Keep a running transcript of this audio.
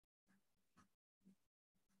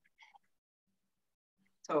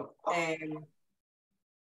טוב,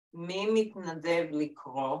 מי מתנדב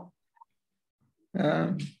לקרוא?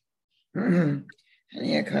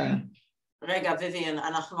 אני אקרא. רגע, ויvian,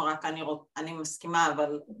 אנחנו רק, אני מסכימה,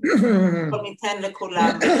 אבל בוא ניתן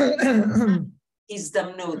לכולם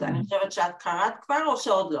הזדמנות. אני חושבת שאת קראת כבר או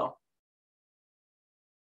שעוד לא?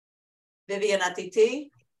 ויvian, את איתי?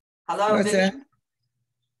 הלו, ויvian?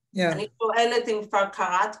 אני שואלת אם כבר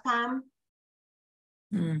קראת פעם?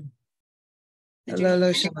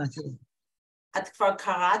 לא שמעתי. את כבר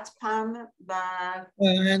קראת פעם?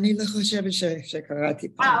 אני לא חושבת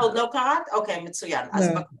שקראתי פעם. עוד לא קראת? אוקיי, מצוין. אז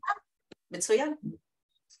בבקשה, מצוין.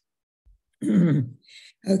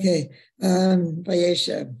 אוקיי,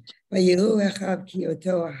 וישב, ויראו אחיו כי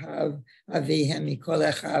אותו אהב אביהם מכל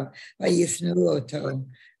אחיו, וישנאו אותו,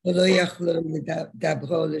 ולא יכלו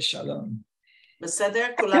לדברו לשלום. בסדר?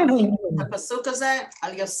 כולם הפסוק הזה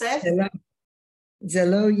על יוסף? זה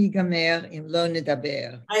לא ייגמר אם לא נדבר.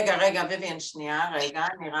 רגע, ויvian, שנייה, רגע,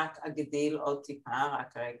 אני רק אגדיל עוד טיפה,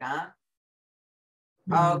 רק רגע.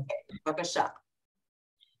 אוקיי, בבקשה.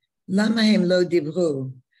 למה הם לא דיברו?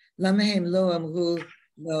 למה הם לא אמרו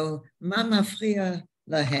לו, מה מפריע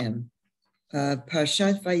להם?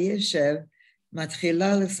 פרשת וישב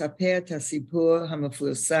מתחילה לספר את הסיפור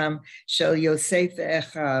המפורסם של יוסף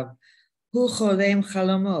ואחיו. הוא חולם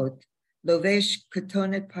חלומות, לובש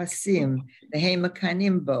כתונת פסים, והם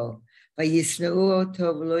מקנאים בו, וישנאו אותו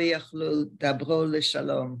ולא יכלו לדברו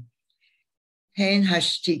לשלום. הן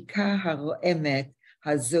השתיקה הרועמת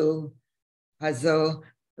הזו,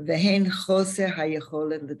 והן חוסר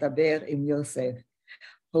היכולת לדבר עם יוסף,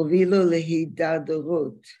 הובילו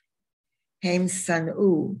להידרדרות. הם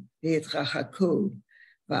שנאו והתרחקו,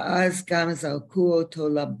 ואז גם זרקו אותו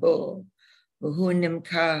לבור, והוא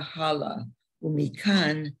נמכר הלאה,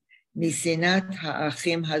 ומכאן, משנאת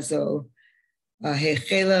האחים הזו,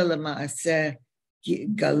 החלה למעשה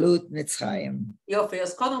גלות מצרים. יופי,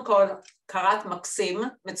 אז קודם כל, קראת מקסים,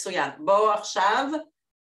 מצוין. בואו עכשיו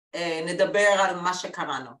נדבר על מה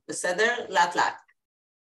שקראנו, בסדר? לאט לאט.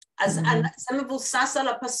 אז זה מבוסס על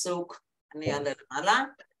הפסוק, אני אעלה למעלה,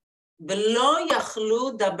 ולא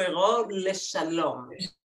יכלו דברו לשלום.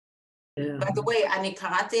 By the way, אני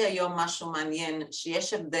קראתי היום משהו מעניין,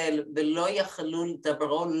 שיש הבדל ולא יכלו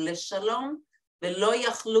לדברו לשלום, ולא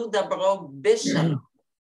יכלו דברו בשלום.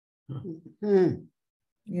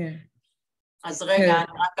 אז רגע,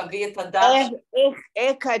 אני רק אביא את הדף.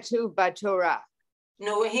 איך כתוב בתורה?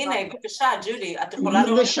 נו, הנה, בבקשה, ג'ודי, את יכולה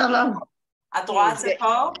לראות? לשלום. את רואה את זה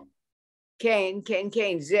פה?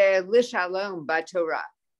 כן, זה לשלום בתורה.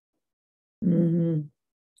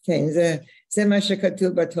 כן, זה מה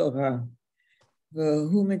שכתוב בתורה.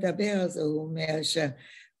 והוא מדבר על זה, הוא אומר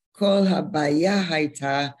שכל הבעיה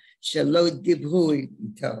הייתה שלא דיברו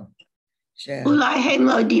איתו. אולי הם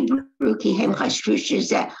לא דיברו כי הם חשבו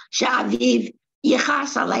שאביו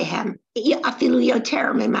יכעס עליהם, אפילו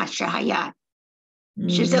יותר ממה שהיה.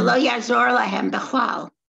 שזה לא יעזור להם בכלל.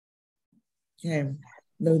 כן,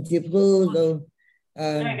 לא דיברו, לא...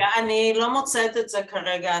 רגע, אני לא מוצאת את זה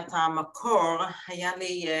כרגע, את המקור, היה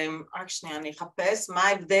לי, רק שנייה, אני אחפש, מה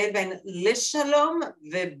ההבדל בין לשלום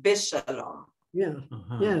ובשלום.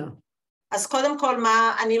 אז קודם כל,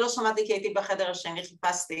 אני לא שמעתי כי הייתי בחדר השני,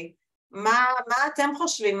 חיפשתי, מה אתם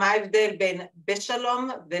חושבים, מה ההבדל בין בשלום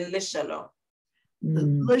ולשלום?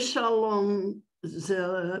 לשלום זה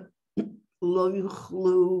לא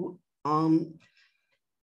יוכלו,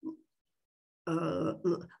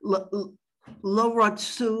 לא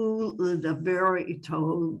רצו לדבר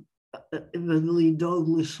איתו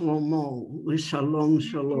ולדאוג לשלומו, לשלום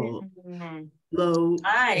שלו. לא...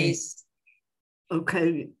 נייס.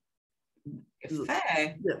 אוקיי. יפה.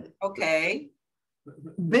 אוקיי.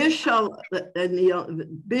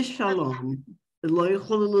 בשלום, לא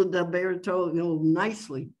יכולו לדבר איתו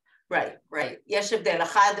nicely. Right. יש הבדל.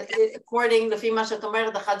 אחד, according, לפי מה שאת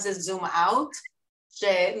אומרת, אחד זה zoom out,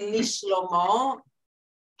 שלשלומו,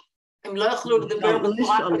 הם לא יכלו לדבר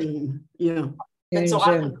בצורה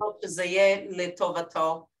כזאת שזה יהיה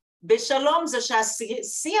לטובתו. בשלום זה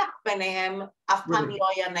שהשיח ביניהם אף פעם לא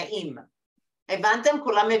היה נעים. הבנתם?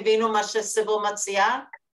 כולם הבינו מה שסיבל מציע?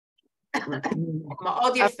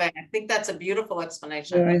 מאוד יפה. I think that's a beautiful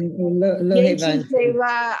explanation. לא הבנתי.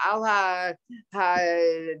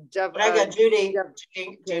 רגע,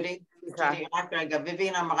 ג'ודי, רק רגע,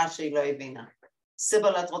 ויvian אמרה שהיא לא הבינה.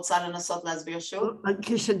 סיבל, את רוצה לנסות להסביר שוב?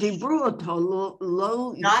 כשדיברו אותו,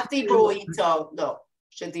 לא... לא דיברו איתו, לא.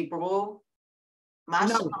 שדיברו... מה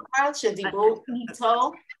שאמרת? שדיברו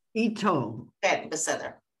איתו? איתו. כן, בסדר.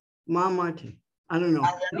 מה אמרתי? I don't know.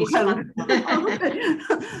 אני שמעתי.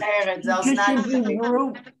 זה אוזניים.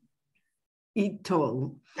 איתו,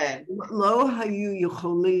 כן. לא היו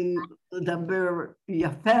יכולים לדבר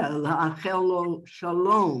יפה, לאחל לו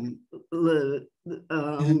שלום.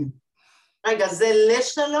 רגע, זה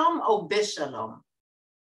לשלום או בשלום?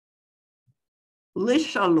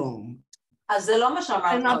 לשלום. אז זה לא מה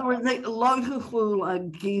שאמרת. In other words, לא יכולו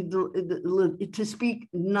להגיד, to speak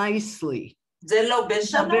nicely. זה לא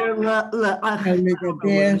בשלום?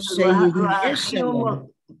 לדבר שיהיה שלום.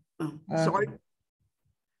 Sorry.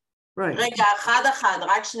 Right. רגע, אחד,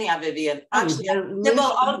 רק שנייה, ויביאן. רק שנייה. תבוא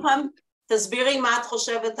עוד פעם, תסבירי מה את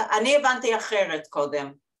חושבת. אני הבנתי אחרת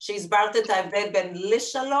קודם, שהסברת את ההבדל בין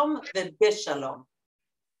לשלום ובשלום.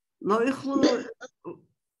 לא יכולו,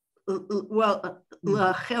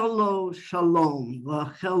 לאחל לו שלום,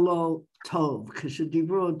 לאחל לו טוב,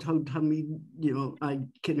 כשדיברו אותו תמיד, I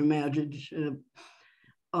can imagine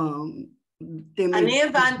אני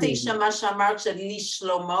הבנתי שמה שאמרת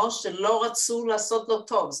לשלומו, שלא רצו לעשות לו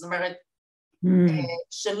טוב, זאת אומרת,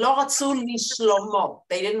 שלא רצו לשלומו,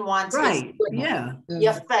 they didn't want his good.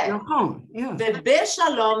 יפה.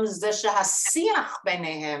 ובשלום זה שהשיח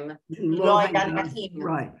ביניהם לא היה נעים.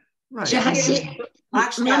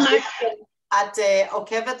 רק שנייה, את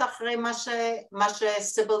עוקבת אחרי מה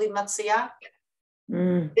שסיבלי מציעה?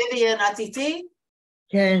 ויביאן, את איתי?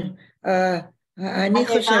 כן, אני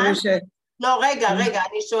חושבת ש... לא, רגע,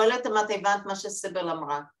 אני שואלת אם את הבנת מה שסיבל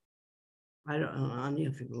אמרה.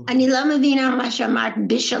 אני לא מבינה מה שאמרת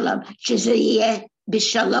בשלום, שזה יהיה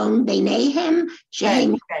בשלום ביניהם,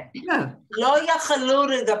 שהם... לא יכלו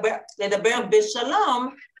לדבר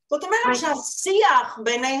בשלום, זאת אומרת שהשיח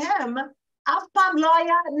ביניהם אף פעם לא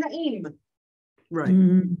היה נעים.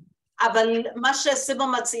 אבל מה שסיבל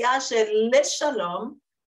מציעה שלשלום,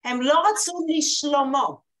 הם לא רצו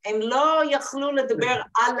לשלומו. הם לא יכלו לדבר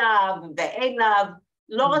עליו ואליו,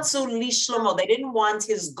 לא רצו לשלומו, they didn't want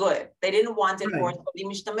his good, they didn't want it for it, היא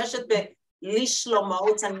משתמשת בלשלומו,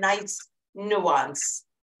 it's a nice nuance.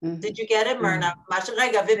 Did you get it, מרנה?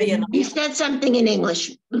 רגע, ויביאן. You said something in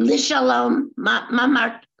English, לשלום, מה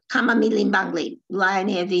אמרת כמה מילים באנגלית? אולי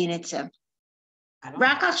אני אבין את זה.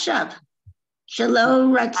 רק עכשיו, שלא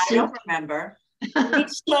רצו... I don't remember.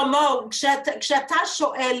 לשלומו, כשאתה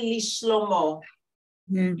שואל לשלומו,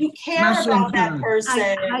 you care about that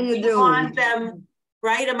person. How you you doing? want them,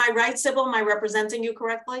 right? Am I right, Sybil? Am I representing you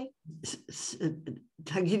correctly?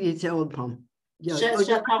 תגידי את זה עוד פעם.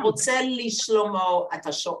 שאתה רוצה לשלומו,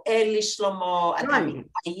 אתה שואל לשלומו, אתה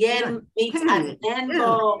מתעניין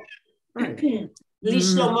בו,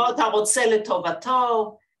 לשלומו אתה רוצה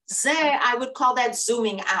לטובתו, זה, I would call that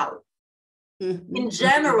zooming out. In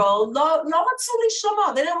general, לא רצו לשלומו,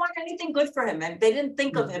 they didn't want anything good for him, and they didn't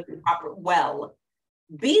think of him well.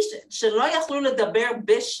 שלא יכלו לדבר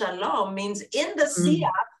בשלום means in the שיח,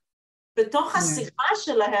 בתוך השיחה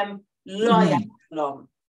שלהם לא היה שלום.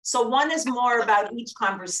 So one is more about each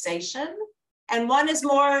conversation, and one is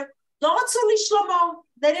more, לא רצו לשלומו.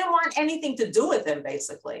 They didn't want anything to do with him,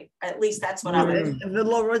 basically. At least that's what I was.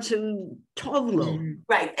 ולא רצו טוב לו.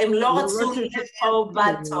 Right, הם לא רצו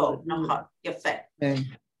לטובתו. נכון, יפה.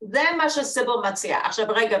 זה מה שסיבל מציעה. עכשיו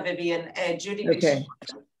רגע, ויביאן, ג'ודי.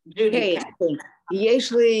 ג'ודי.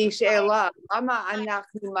 יש לי שאלה, למה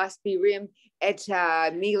אנחנו מסבירים את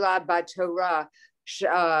המילה בתורה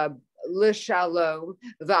לשלום,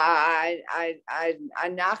 ואנחנו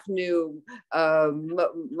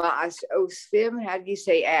אוספים, how do you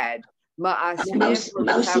say add? מאספים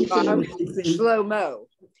שלמה.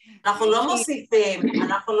 אנחנו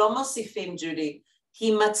לא מוסיפים, ג'ודי.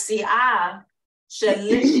 היא מציעה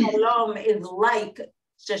שלשלום is like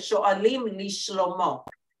ששואלים לשלומו.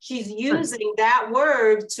 She's using that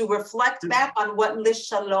word to reflect back on what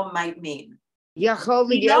לשלום might mean. היא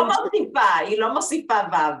לא מוסיפה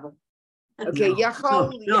וו. Okay, יכול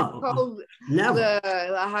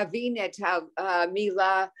להבין את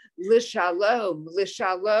המילה לשלום,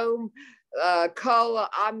 לשלום כל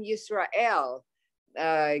עם ישראל,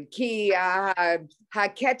 כי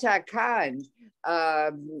הקטע כאן,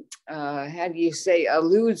 how do you say,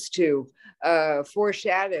 alludes to,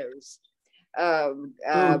 foreshadows,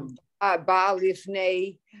 בא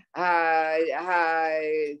לפני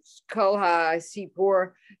כל הסיפור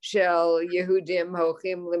של יהודים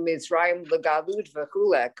הולכים למצרים לגלות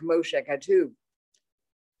וכו', כמו שכתוב.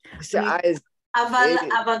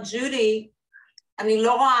 אבל ג'ודי, אני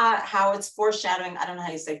לא רואה how it's foreshadowing, I don't know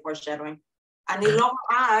how you say foreshadowing, אני לא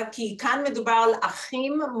רואה, כי כאן מדובר על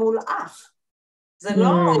אחים מול אח. זה לא,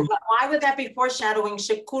 why would that be foreshadowing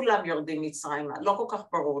שכולם יורדים מצרימה? לא כל כך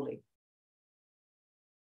ברור לי.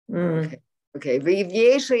 אוקיי,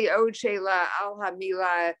 ויש לי עוד שאלה על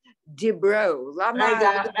המילה דיברו.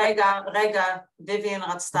 רגע, ויויאן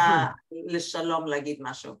רצתה לשלום להגיד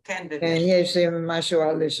משהו. כן, ויויאן. יש לי משהו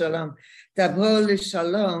על לשלום. דברו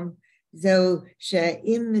לשלום, זהו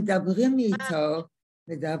שאם מדברים איתו,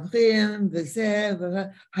 מדברים וזה,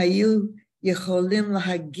 היו יכולים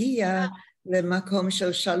להגיע למקום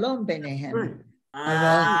של שלום ביניהם.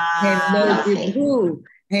 אבל הם לא דיברו.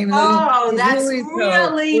 Oh, that's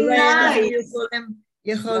really nice.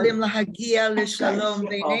 יכולים להגיע לשלום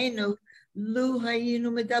בינינו, לו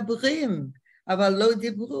היינו מדברים, אבל לא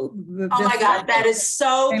דיברו. Oh my God, that is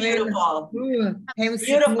so beautiful. הם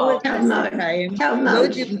סיכמו את השפתיים, לא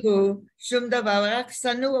דיברו שום דבר, רק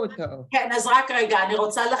שנאו אותו. כן, אז רק רגע, אני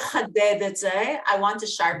רוצה לחדד את זה, I want to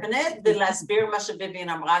sharpen it, ולהסביר מה שוויויאן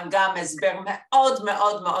אמרה, גם הסבר מאוד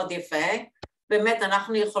מאוד מאוד יפה. באמת,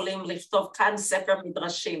 אנחנו יכולים לכתוב כאן ספר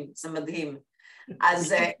מדרשים, זה מדהים.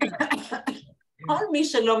 אז כל מי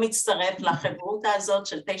שלא מצטרף לחברותה הזאת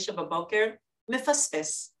של 9 בבוקר,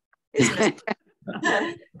 מפספס.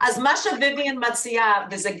 אז מה שוויויאן מציעה,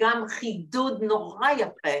 וזה גם חידוד נורא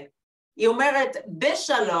יפה, היא אומרת,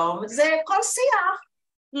 בשלום, זה כל שיח,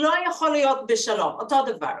 לא יכול להיות בשלום, אותו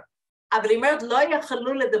דבר. אבל היא אומרת, לא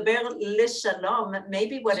יכלו לדבר לשלום,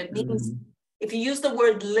 maybe what it means, if you use the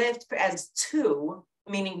word lift as to,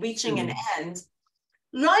 meaning reaching an end,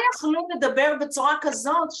 לא יכלו לדבר בצורה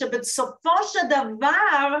כזאת שבסופו של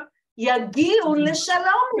דבר יגיעו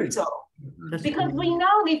לשלום איתו. Because we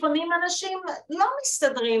know, לפעמים אנשים לא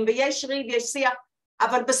מסתדרים ויש ריב, יש שיח,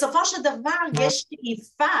 אבל בסופו של דבר יש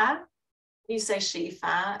שאיפה, you say שאיפה,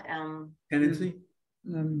 tendency?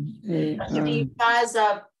 שאיפה is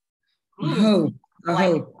a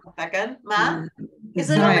hope. Second, Ma? Is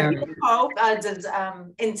it a hope?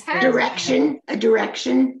 Intent? A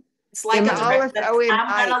direction. It's like a direction.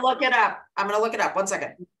 I'm going to look it up. 1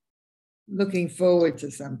 second. Looking forward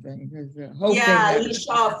to something. Hoping. Yeah,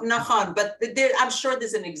 nachon, but I'm sure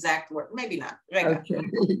there's an exact word. Maybe not. Okay.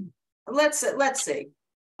 Let's see.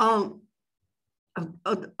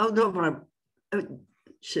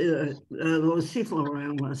 להוסיף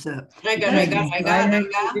לרעיון הזה. רגע.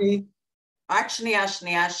 רק שנייה,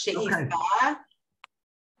 שאיפה.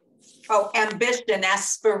 Oh, ambition,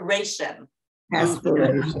 aspiration.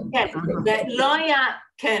 כן, לא היה,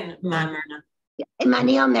 כן, מה אמרנה? אם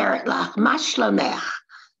אני אומרת לך, מה שלומך?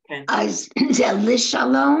 אז זה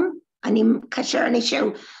לשלום, כאשר אני שואל,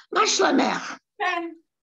 מה שלומך? כן,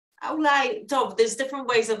 אולי, טוב, there's different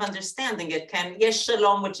ways of understanding it, כן? יש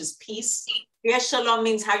שלום, which is peace. יש שלום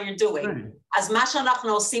means how you're doing. אז מה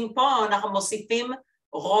שאנחנו עושים פה, אנחנו מוסיפים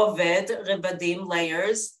רובד, רבדים,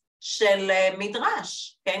 layers, של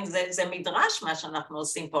מדרש, כן? זה מדרש מה שאנחנו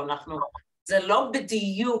עושים פה, זה לא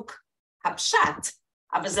בדיוק הפשט,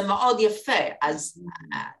 אבל זה מאוד יפה. אז,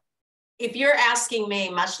 if you're asking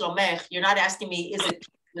me, מה שלומך, you're not asking me, is it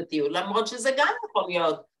peace with you? למרות שזה גם יכול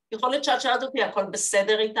להיות. יכול להיות שאת שואלת אותי, הכל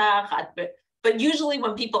בסדר איתך, but usually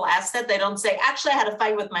when people ask that, they don't say, actually I had a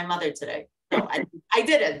fight with my mother today. No, I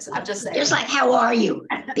didn't. I'm just saying. Just like, how are you?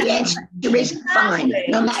 The answer is fine,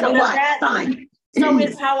 no matter what, fine. So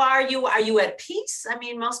it's how are you? Are you at peace? I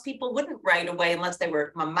mean, most people wouldn't right away unless they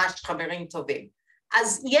were ממש חברים טובים.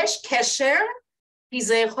 אז יש קשר, כי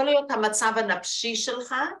זה יכול להיות המצב הנפשי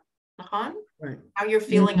שלך, נכון? How you're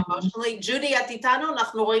feeling emotionally. ג'ודי, את איתנו?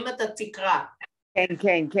 אנחנו רואים את התקרה.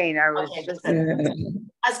 כן.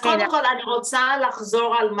 אז קודם כל אני רוצה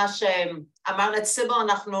לחזור על מה שאמרנו את סיבל,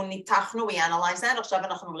 אנחנו ניתחנו, we analyze that, עכשיו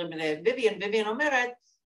אנחנו אומרים לוויויאן אומרת,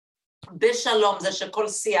 בשלום זה שכל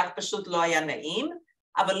שיח פשוט לא היה נעים,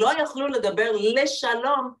 אבל לא יכלו לדבר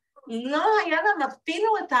לשלום, לא היה להם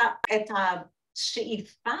אפילו את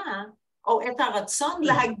השאיפה, או את הרצון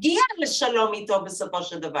להגיע לשלום איתו בסופו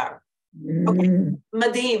של דבר.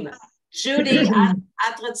 מדהים. ג'ודי,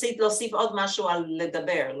 את רצית להוסיף עוד משהו על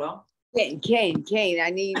לדבר, לא? כן,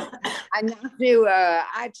 אנחנו,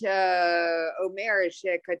 את אומרת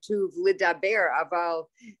שכתוב לדבר, אבל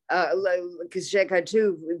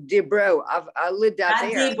כשכתוב דיברו,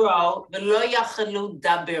 לדבר. דיברו, ולא יכלו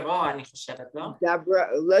דברו, אני חושבת, לא?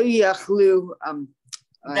 לא יכלו...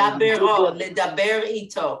 דברו, לדבר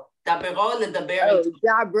איתו. דברו, לדבר איתו.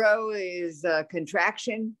 דברו is a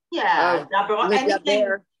contraction? Yeah, דברו, anything.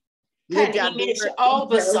 כן, אם יש או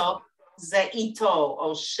בסוף, זה איתו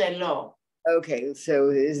או שלו. Okay, so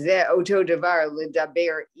זה אותו דבר,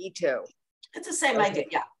 לדבר איתו. It's the same idea,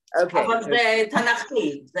 yeah. Okay. אבל זה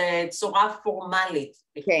תנ"כי, זה צורה פורמלית.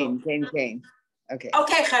 כן.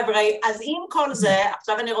 אוקיי, חבר'ה, אז עם כל זה,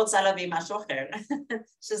 עכשיו אני רוצה להביא משהו אחר,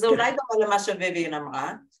 שזה אולי דומה למה שוויויאן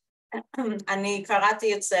אמרה. אני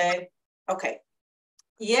קראתי את זה, אוקיי.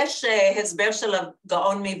 יש הסבר של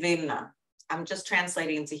הגאון מווילנה I'm just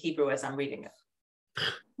translating into Hebrew as I'm reading it.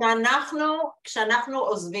 כשאנחנו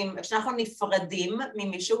עוזבים, כשאנחנו נפרדים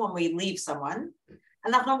ממישהו, when we leave someone,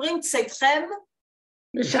 אנחנו אומרים צאתכם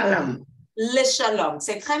לשלום. לשלום.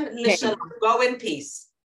 צאתכם לשלום. Go in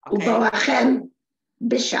peace. Okay. ובואכם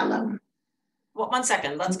בשלום. Well, 1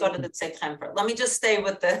 second. Let's go to the צאתכם first. Let me just stay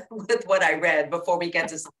with what I read before we get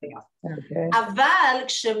to something else. Okay. אבל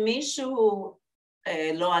כשמישהו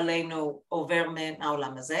לא עלינו עובר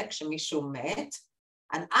מהעולם הזה, כשמישהו מת,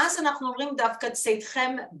 אז אנחנו אומרים דווקא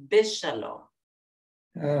צאתכם בשלום.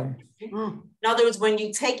 In other words, when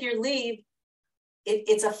you take your leave,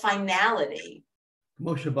 it's a finality.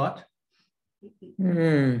 כמו שבת?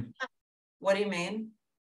 What do you mean?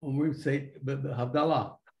 אומרים בהבדלה.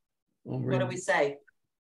 What do we say?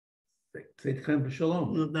 צאתכם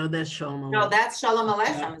בשלום. No, that's shalom. No, that's shalom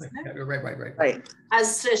aleichem, isn't it? Right.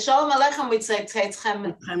 As shalom aleichem, we'd say tzeitzchem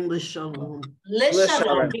L'shalom.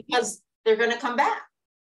 l'shalom, because they're going to come back.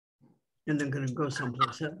 And they're going to go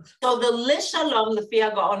someplace else. So the l'shalom, לפי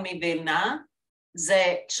הגאון מבילנה,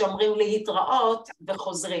 זה כשאומרים להתראות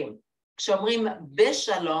וחוזרים. כשאומרים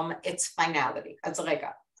בשלום, it's finality. אז רגע.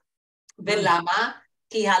 ולמה?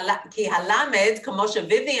 כי הלמד, כמו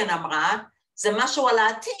שוויביאן אמרה, זה משהו על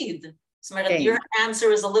העתיד. זאת אומרת, your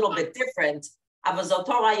answer is a little bit different, אבל זה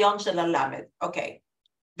אותו רעיון של הלמד. אוקיי.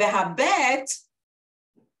 והבית,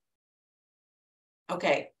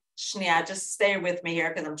 אוקיי, שנייה, just stay with me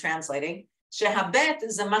here because I'm translating. שהבית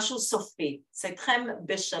זה משהו סופי. צאתכם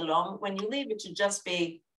בשלום. When you leave, it should just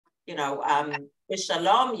be, you know,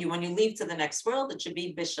 bishalom. When you leave to the next world, it should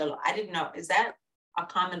be bishalom. I didn't know. Is that a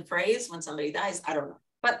common phrase when somebody dies? I don't know.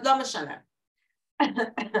 But לא משנה.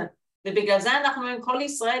 ובגלל זה אנחנו אומרים, כל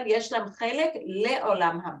ישראל יש להם חלק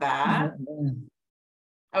לעולם הבא.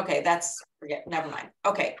 Okay, never mind.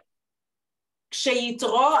 Okay.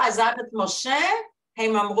 כשיתרו עזב את משה,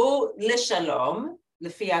 הם אמרו לשלום,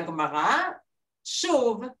 לפי הגמרא,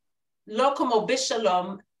 שוב, לא כמו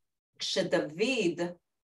בשלום,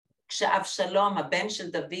 כשאבשלום, הבן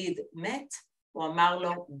של דוד, מת, הוא אמר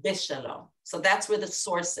לו בשלום. So that's where the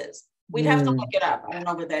source is. We'd have to look it up. I don't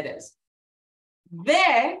know what that is.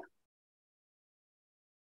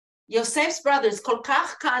 ויוספ's brothers כל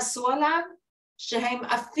כך כעסו עליו, שהם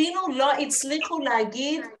אפילו לא הצליחו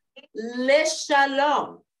להגיד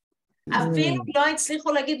לשלום. אפילו לא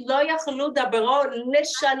הצליחו להגיד, לא יכלו דברו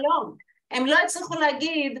לשלום. הם לא הצליחו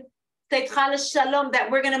להגיד, תתך לשלום, that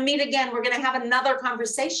we're going to meet again, we're going to have another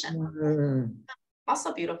conversation.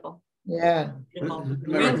 Also beautiful. Yeah.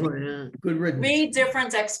 Good riddance. 3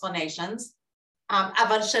 different explanations.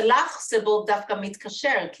 אבל שלך סיבוב דווקא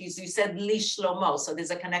מתקשר, because you said לי שלמה, so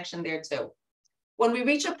there's a connection there too. When we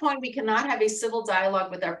reach a point we cannot have a civil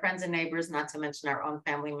dialogue with our friends and neighbors, not to mention our own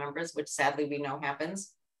family members, which sadly we know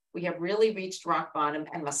happens, we have really reached rock bottom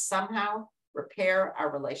and must somehow repair our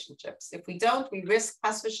relationships. If we don't, we risk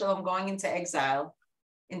Chas v'shalom going into exile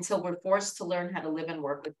until we're forced to learn how to live and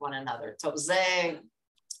work with one another. So זה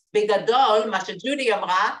בגדול, מה שג'ודי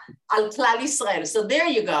אמרה, על כלל ישראל. So there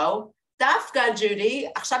you go. דווקא ג'ודי,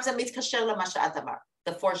 עכשיו זה מתקשר למה שאת אמרת,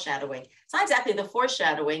 the foreshadowing. It's not exactly the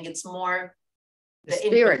foreshadowing, it's more the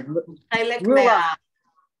spirit. חלק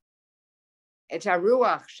את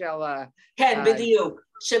הרוח של... כן, בדיוק.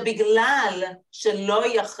 שבגלל שלא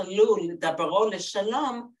יכלו לדברו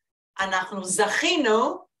לשלום, אנחנו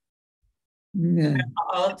זכינו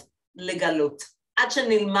לגלות, עד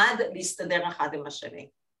שנלמד להסתדר אחד עם השני.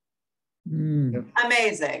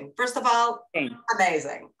 Amazing. First of all,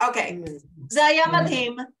 amazing. Okay. זה היה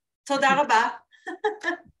מדהים. תודה רבה.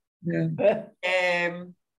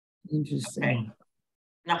 Interesting.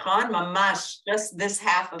 נכון? ממש. Just this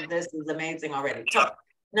half of this is amazing already. טוב.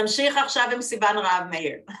 נמשיך עכשיו עם סיבן רב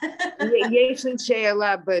מאיר. יש לי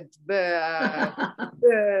שאלה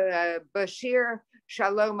בשיר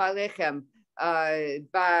שלום עליכם.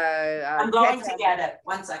 I'm going to get it.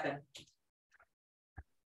 1 second.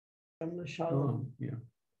 Shalom. Yeah.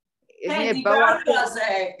 כן, דיברנו על זה.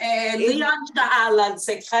 ליאן שאל על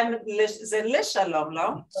זה לשלום, לא?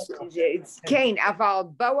 כן, אבל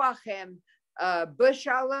בואכם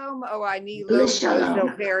בשלום, או אני לא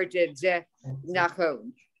זוכרת את זה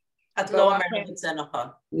נכון. את לא אומרת את זה נכון.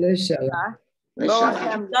 לשלום.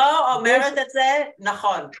 לא אומרת את זה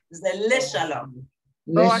נכון. זה לשלום.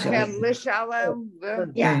 בואכם לשלום.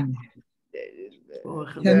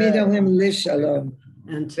 תמיד אומרים לשלום.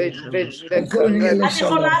 את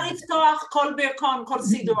יכולה לפתוח כל בירקון, כל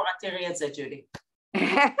סידור, את תראי את זה, ג'ודי.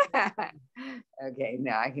 אוקיי,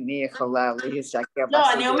 אני יכולה להסתכל.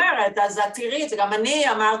 לא, אני אומרת, אז את תראי, גם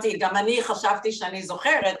אני אמרתי, גם אני חשבתי שאני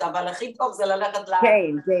זוכרת, אבל הכי טוב זה ללכת ל...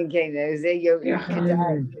 כן, זה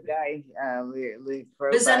כדאי לקרוא.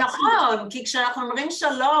 וזה נכון, כי כשאנחנו אומרים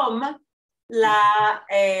שלום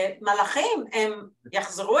למלאכים, הם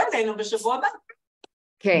יחזרו אלינו בשבוע הבא.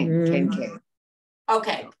 כן.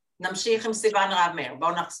 אוקיי, נמשיך עם סיוון רב מאיר,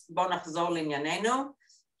 בואו נחזור לענייננו,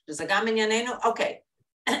 שזה גם ענייננו, אוקיי.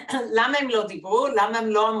 למה הם לא דיברו? למה הם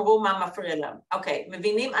לא אמרו מה מפריע להם? אוקיי,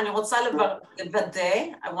 מבינים? אני רוצה לוודא,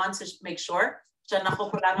 I want to make sure,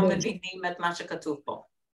 שאנחנו כולנו מבינים את מה שכתוב פה.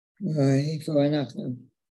 איפה אנחנו?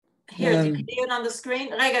 Here, did you see it on the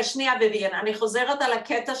screen? רגע, שנייה בביאן, אני חוזרת על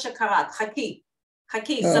הקטע שקראת,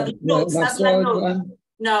 חכי, סבלנות.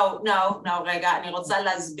 No, רגע, אני רוצה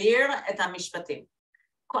להסביר את המשפטים.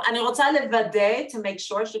 אני רוצה לוודא, to make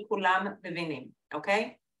sure שכולם מבינים,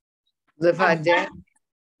 אוקיי?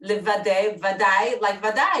 לוודא, ודאי, like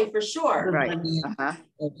ודאי, for sure. Right.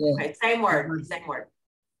 Okay, same word.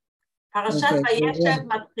 פרשת וישב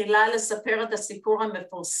מתחילה לספר את הסיפור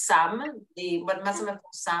המפורסם, מה זה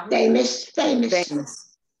מפורסם?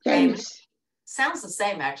 Famous. Sounds the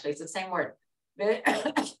same actually, it's the same word.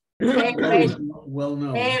 Well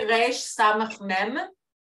known. רש סמך מם,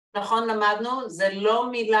 נכון למדנו, זה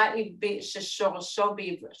לא מילה ששורשה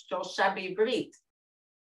בעברית.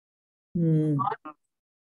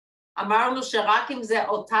 אמרנו שרק אם זה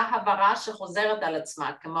אותה הברה שחוזרת על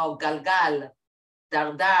עצמה, כמו גלגל,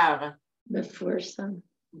 דרדר. מפורסם.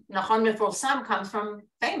 נכון, מפורסם comes from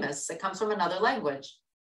famous, it comes from another language.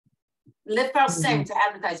 לפרסם, to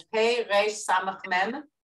advertise, פי, רש, סמך, מם,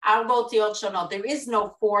 4 אותיות שונות. There is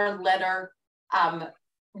no 4-letter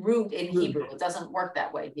root in Hebrew, it doesn't work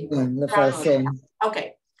that way. לפרסם.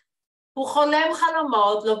 אוקיי. הוא חולם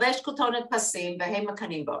חלומות, לובש כותונת פסים, והם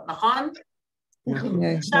מקנים בו, נכון?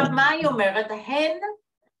 עכשיו, מה היא אומרת? הן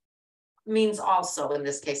means also in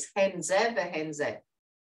this case, הן זה והן זה.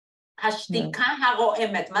 השתיקה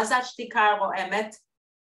הרועמת, מה זה השתיקה הרועמת?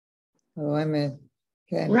 רועמת,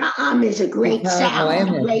 כן. Ra'am is a great sound,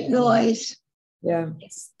 a great noise. Yeah.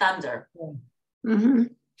 It's thunder. Mm-hmm.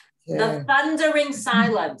 The thundering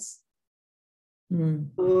silence.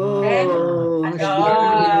 Oh,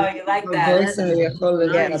 you like that.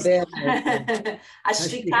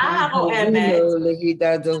 השתיקה הרועמת.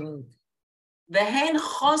 והן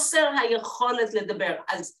חוסר היכולת לדבר.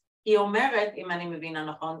 אז היא אומרת, אם אני מבינה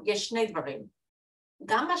נכון, יש שני דברים.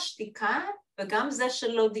 גם השתיקה וגם זה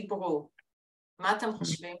שלא דיברו. מה אתם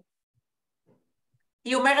חושבים?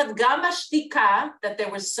 היא אומרת, גם השתיקה, that they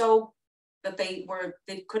were so, that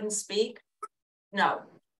they couldn't speak. No.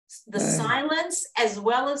 The silence as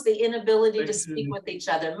well as the inability to speak with each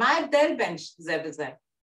other. מה ההבדל בין זה וזה?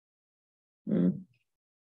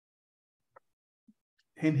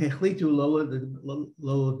 הם החליטו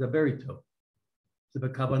לא לדבר איתו. זה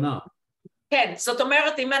בכוונה. כן, זאת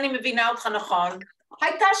אומרת, אם אני מבינה אותך נכון,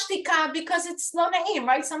 הייתה שתיקה because it's לא נעים,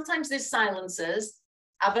 right? Sometimes there's silences,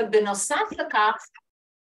 אבל בנוסף לכך,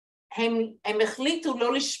 הם החליטו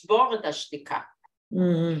לא לשבור את השתיקה.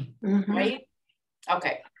 right?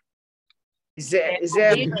 אוקיי. זה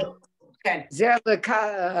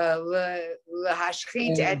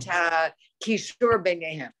להשחית את הקישור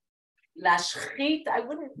ביניהם. להשחית, I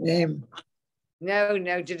wouldn't...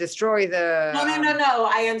 No, to destroy the... No,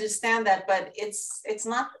 I understand that, but it's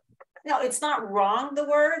not, no, it's not wrong, the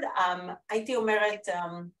word. הייתי אומרת...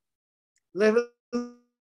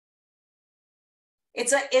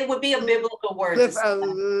 it would be a biblical word.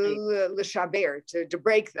 לשבר, to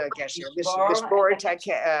break the kesher. לשבור את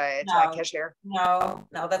הקשר.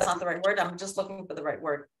 No, that's not the right word. I'm just looking for the right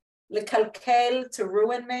word. לקלקל, to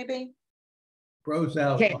ruin, maybe? Grows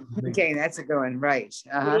out. Okay, that's a good one, right.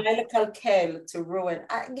 לקלקל, to ruin.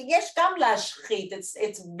 יש גם להשחית.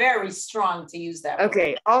 It's very strong to use that word.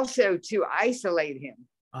 Okay, also to isolate him,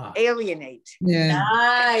 alienate. Yeah.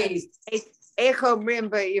 Nice. איך אומרים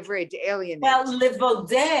בעברית, alienate? Well,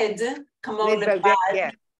 לבודד, כמו לבד,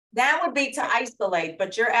 yeah. That would be to isolate,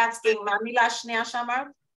 but you're asking, מה המילה השנייה שאמרת?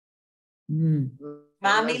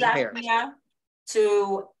 מה המילה השנייה? To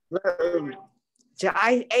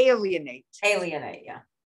alienate. Alienate, yeah.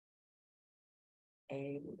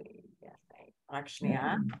 Alienate. רק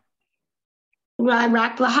שנייה.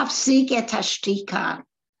 רק להפסיק את השתיקה.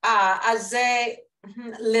 אז זה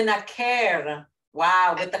לנקר.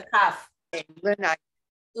 Wow, with the כף.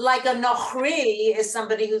 Like a nochri is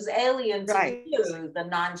somebody who's alien to you, the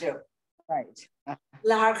non-Jew. Right.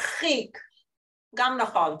 להרחיק, גם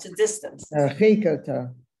נכון, to distance. להרחיק אותה.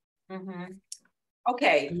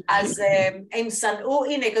 אוקיי, אז הם שנאו,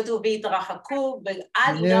 הנה כתוב והתרחקו,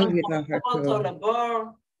 ועד גם זרקו אותו לבור.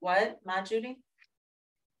 מה ג'ודי?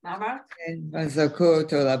 מה אמרת? כן, זרקו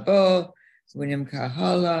אותו לבור, הוא נמכר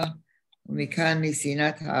הלאה, ומכאן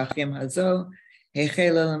משנאת האחים הזו,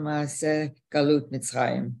 החלה למעשה גלות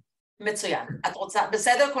מצרים. מצוין. את רוצה,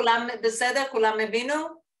 בסדר? כולם הבינו?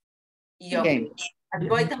 יופי. אז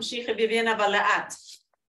בואי תמשיכי ביביאן, אבל לאט.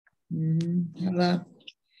 הלאה.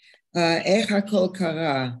 איך הכל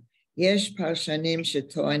קרה? יש פרשנים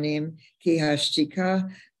שטוענים כי השתיקה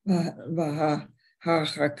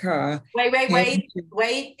וההרחקה...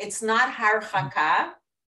 Wait, it's not הרחקה.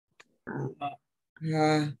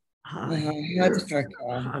 ההדחקה.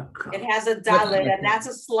 It has a dalet, and that's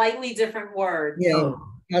a slightly different word.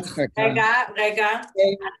 הדחקה. רגע,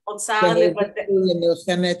 אני רוצה לוודא.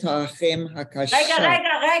 למלחמת האחים הקשה.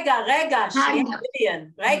 רגע,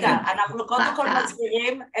 רגע, אנחנו קודם כל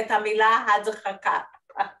מסבירים את המילה הדחקה.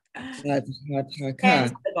 הדחקה.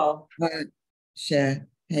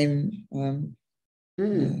 שהם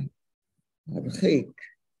הדחיק.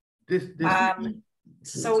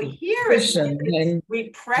 So here it's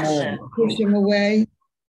repression. Push him away.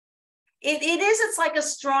 It's like a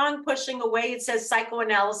strong pushing away. It says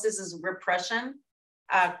psychoanalysis is repression.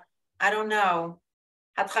 I don't know.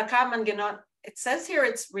 It says here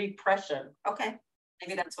it's repression. Okay,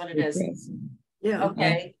 maybe that's what it is. Yeah.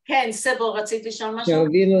 Okay. Ken, Sybil, רצית לשאול משהו?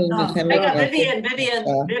 רגע,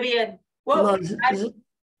 ויויאן.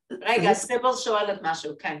 רגע, סיבל שואלת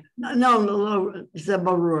משהו, כן. לא, זה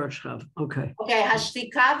ברור עכשיו, אוקיי. אוקיי,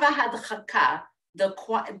 השתיקה וההדחקה,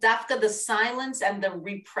 דווקא the silence and the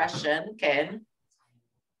repression, כן.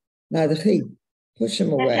 להדחיק, push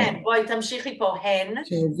him away. כן, בואי תמשיכי פה, הן.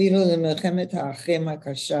 שהובילו למלחמת האחים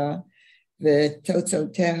הקשה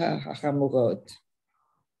ותוצאותיה החמורות.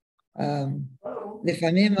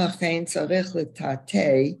 לפעמים אכן צריך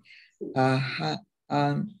לטאטא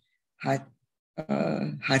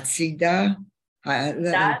הצידה,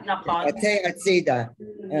 הצידה,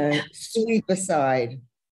 sweep aside,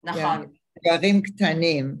 נכון. דברים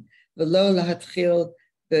קטנים, ולא להתחיל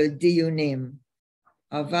בדיונים,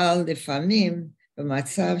 אבל לפעמים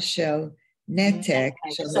במצב של נתק,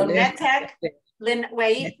 So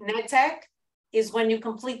נתק is when you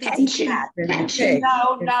completely detach.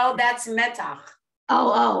 No, that's metach.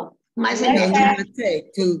 מה זה נתק?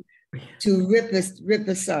 To rip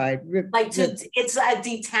aside. It's a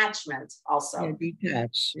detachment also. Yeah,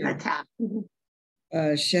 detach.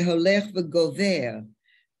 שהולך וגובר,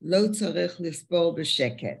 לא צריך לספור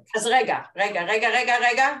בשקט. אז רגע,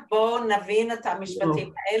 בואו נבין את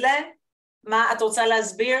המשפטים האלה. מה את רוצה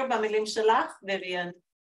להסביר במילים שלך, ויויאן?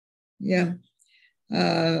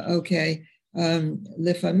 אוקיי.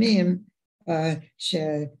 לפעמים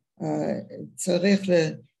שצריך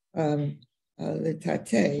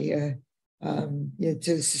לטאטא,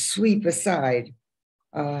 to sweep aside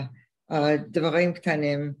דברים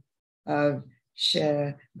קטנים,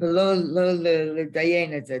 ולא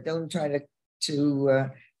לדיין את זה, don't try to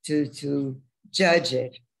judge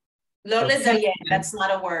it. לא לדיין, that's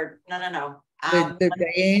not a word, no.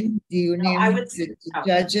 לדיין, דיונים, to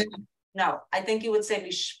judge it? No, I think you would say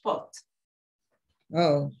לשפוט.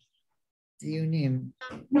 Oh, דיונים.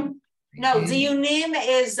 No, דיונים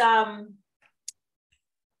is,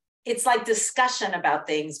 it's like discussion about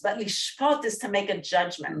things, but lishpot is to make a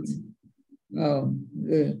judgment.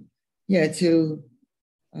 Yeah, to...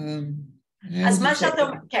 אז מה שאתה,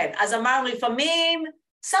 כן, אז אמרנו לפעמים,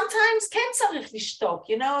 sometimes כן צריך לשתוק,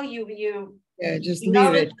 you know, Yeah, just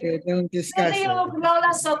leave it, don't discuss it. לא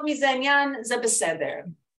לעשות מזה עניין, זה בסדר.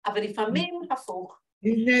 אבל לפעמים הפוך.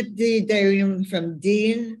 Isn't that the diagram from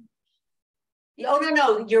Dean? Oh, no,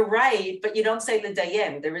 you're right, but you don't say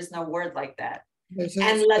l'dayen. There is no word like that.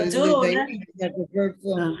 And ladun... That's a verb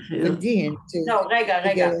from Dean. No, rega,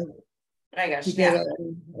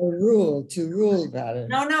 a rule, to rule about it.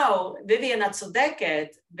 No, Vivian Atzodeket,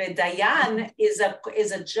 Dayan is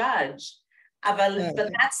a judge. But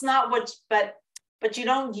that's not what, but you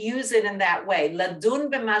don't use it in that way. Ladun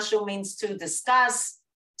b'mashu means to discuss,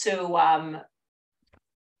 to,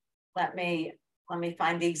 let me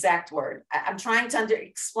find the exact word. I'm trying to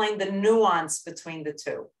explain the nuance between the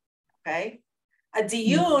two, okay? A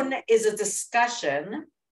diyun is a discussion.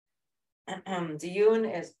 Diyun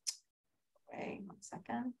is, wait 1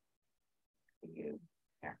 second. Here,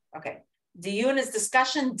 okay. Diyun is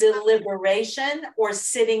discussion, deliberation, or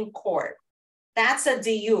sitting court. That's a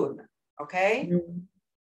diyun, okay?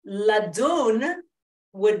 Ladun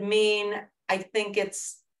would mean, I think it's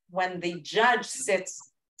when the judge sits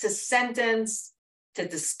to sentence, to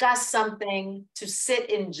discuss something, to sit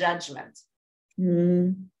in judgment.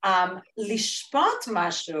 לשפוט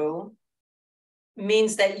משהו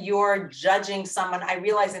means that you're judging someone. I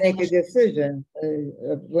realize in Make a English, decision.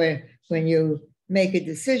 When you make a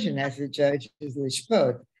decision as a judge is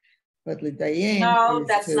lishpot. But l'dayen no, is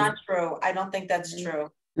that's to, not true. I don't think that's true.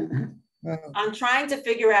 oh, I'm trying to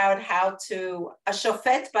figure out how to, a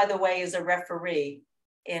shofet, by the way, is a referee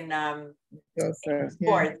in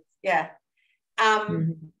sport. Yeah.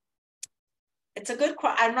 It's a good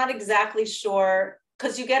question. I'm not exactly sure,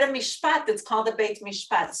 because you get a mishpat, it's called a beit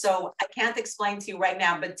mishpat. So I can't explain to you right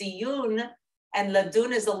now, but diyun and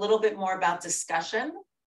ladun is a little bit more about discussion,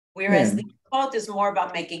 whereas the quote is more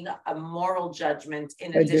about making a moral judgment in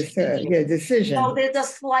addition to decision. So there's a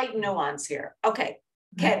slight nuance here. Okay.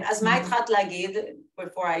 כן, אז מה התחלת להגיד,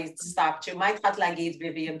 before I stopped you, מה התחלת להגיד,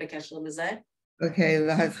 ויביאן, בקשר לזה? אוקיי,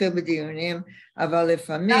 להתחיל בדיונים, אבל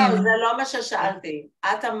לפעמים... לא, זה לא מה ששאלתי.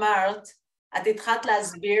 את אמרת, את התחלת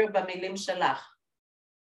להסביר במילים שלך.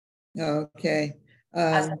 אוקיי.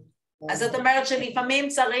 אז את אומרת שלפעמים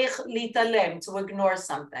צריך להתעלם, to ignore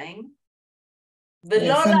something,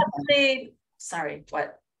 ולא להתחיל... Sorry,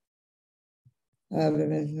 what?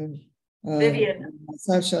 ויביאן.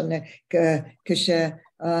 מצב שונה,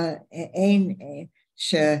 כשאין,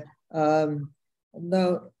 שלא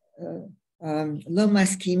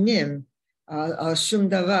מסכימים על שום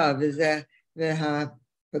דבר,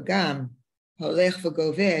 והפגם הולך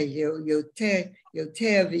וגובר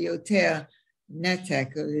יותר ויותר נתק,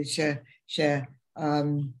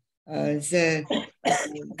 שזה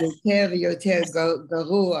יותר ויותר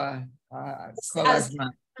גרוע כל הזמן.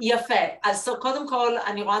 יפה, אז קודם כל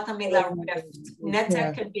אני רואה את המילה rift,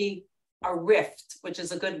 נתק can be a rift, which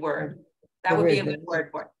is a good word, that would be a good word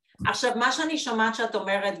for it. עכשיו מה שאני שומעת שאת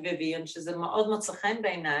אומרת ויביאן, שזה מאוד מוצא חן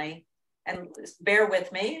בעיניי, and bear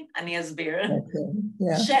with me, אני אסביר,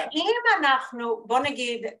 שאם אנחנו, בוא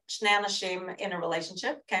נגיד שני אנשים in a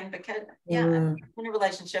relationship, כן, in a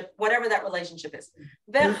relationship, whatever that relationship is,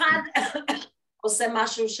 ואחד עושה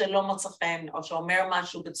משהו שלא מוצא חן, או שאומר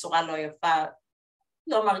משהו בצורה לא יפה,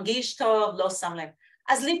 לא מרגיש טוב, לא שם לב.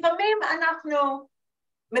 אז לפעמים אנחנו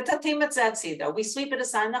מטאטאים את זה הצידה, we sweep it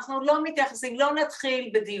aside, אנחנו לא מתייחסים, לא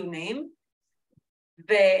נתחיל בדיונים,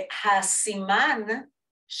 והסימן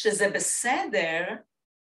שזה בסדר,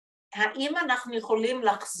 האם אנחנו יכולים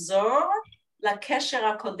לחזור לקשר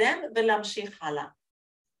הקודם ולהמשיך הלאה.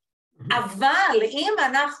 אבל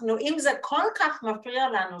אם זה כל כך מפריע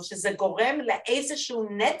לנו, שזה גורם לאיזשהו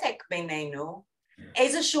נתק בינינו,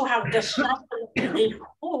 איזשהו הרגשה של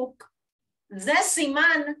ריחוק, זה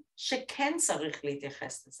סימן שכן צריך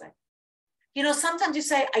להתייחס לזה. You know, sometimes you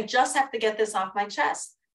say, I just have to get this off my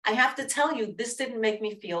chest. I have to tell you, this didn't make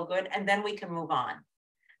me feel good, and then we can move on.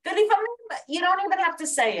 You don't even have to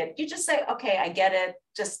say it. You just say, okay, I get it.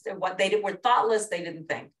 Just what they were thoughtless, they didn't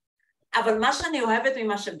think. אבל מה שאני אוהבת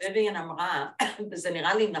ממה שוויביאן אמרה, וזה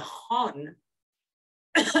נראה לי נכון,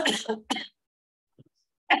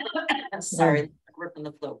 sorry, from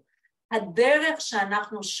the flow. הדרך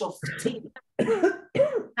שאנחנו שופטים,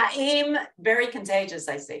 האם, very contagious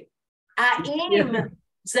I say, האם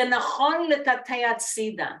זה נכון לטאטא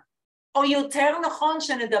הצידה, או יותר נכון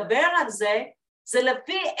שנדבר על זה, זה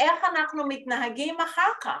לפי איך אנחנו מתנהגים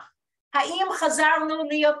אחר כך. האם חזרנו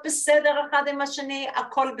להיות בסדר אחד עם השני,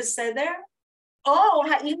 הכל בסדר? או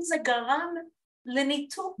האם זה גרם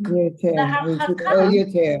לניתוק, להרחקה?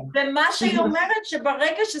 ומה שהיא אומרת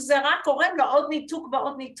שברגע שזה רק קורם לעוד ניתוק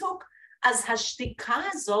ועוד ניתוק, אז השתיקה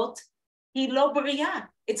הזאת היא לא בריאה.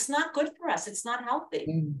 It's not good for us, it's not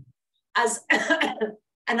healthy. אז,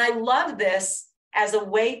 and I love this as a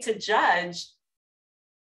way to judge,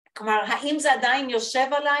 כלומר, האם זה עדיין יושב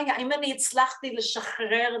עליי? האם אני הצלחתי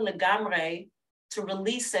לשחרר לגמרי, to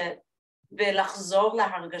release it, ולחזור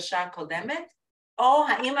להרגשה הקודמת? או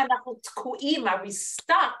האם אנחנו תקועים, are we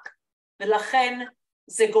stuck, ולכן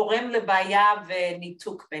זה גורם לבעיה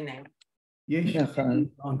וניתוק ביניהם? יש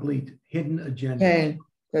אנגלית, hidden agenda.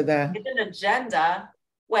 Hidden agenda?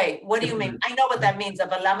 Wait, what do you mean? I know what that means,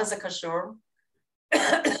 אבל למה זה קשור?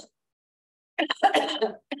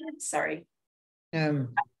 Sorry.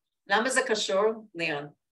 למה זה קשור, ליאון?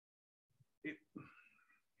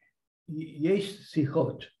 יש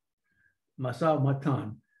שיחות, משא ומתן,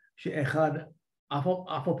 שאחד,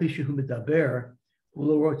 אף על פי שהוא מדבר, הוא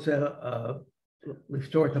לא רוצה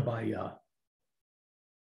לפתור את הבעיה.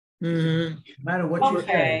 No matter what you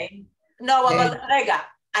say. No, אבל רגע,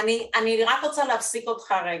 אני רק רוצה להפסיק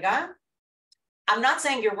אותך רגע. I'm not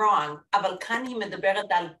saying you're wrong, אבל כאן היא מדברת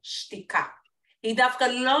על שתיקה. היא דווקא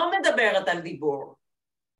לא מדברת על דיבור.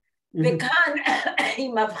 וכאן היא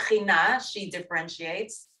מבחינה, she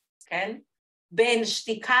differentiates, כן? בין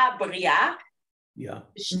שתיקה בריאה,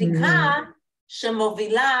 שתיקה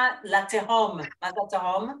שמובילה לתהום. מה זה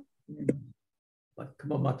תהום?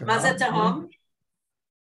 מה זה תהום?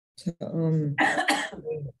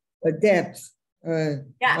 A depth,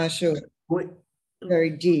 Yeah. משהו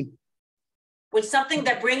very deep. Which something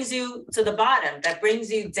that brings you to the bottom, that brings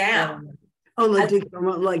you down. Oh,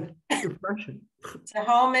 like depression.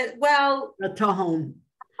 Tahom is, well, A tahom.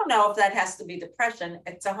 I don't know if that has to be depression.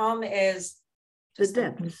 Tahom is The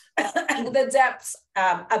depths. the depths,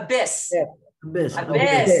 abyss. Abyss.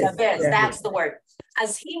 Abyss, that's the word.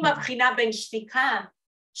 אז היא מבחינה בין שתיקה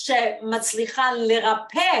שמצליחה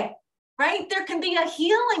לרפא, right? There can be a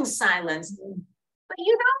healing silence, but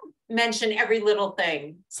you don't mention every little thing.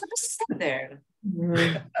 So just sit there.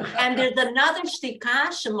 And there's another shtika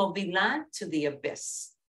shemovila to the abyss.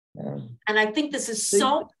 And I think this is so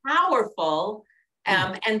powerful.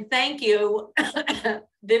 And thank you,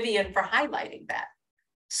 Vivian, for highlighting that.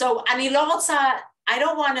 So I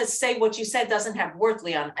don't want to say what you said doesn't have worth,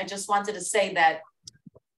 Leon. I just wanted to say that,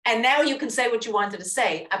 and now you can say what you wanted to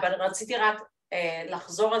say, אבל רציתי רק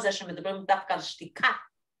לחזור על זה שמדברים דווקא על שתיקה,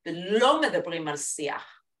 ולא מדברים על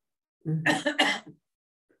שיח.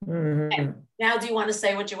 Now, do you want to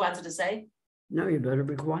say what you wanted to say? No, you better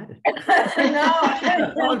be quiet.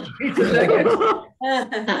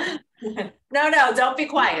 No, don't be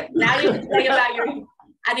quiet. Now you can say about your...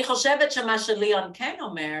 אני חושבת שמה שליאון כן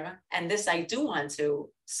אומר, and this I do want to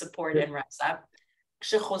support and rise up,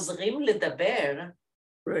 כשחוזרים לדבר,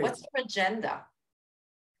 what's your agenda?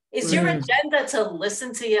 Is your agenda to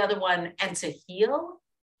listen to the other one and to heal?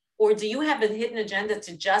 Or do you have a hidden agenda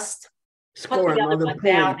to just put the other one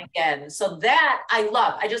down again? So that I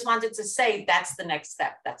love. I just wanted to say that's the next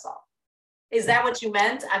step. That's all. Is that what you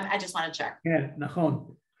meant? I just want to check. Yeah,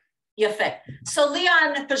 נכון. יפה. So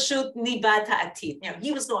Leon פשוט ניבא את העתיד. You know,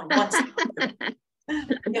 he was going, what's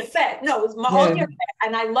יפה. No, it was מאוד יפה.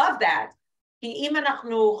 And I love that. כי אם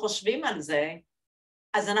אנחנו חושבים על זה,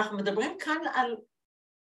 אז אנחנו מדברים כאן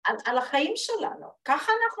על החיים שלנו.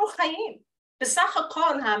 ככה אנחנו חיים. בסך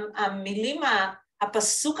הכל המילים,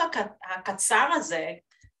 הפסוק הקצר הזה,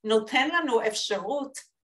 נותן לנו אפשרות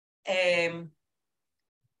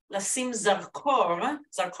לשים זרקור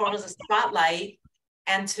is a spotlight,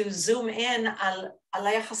 and to zoom in על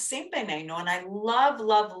היחסים בינינו. And I love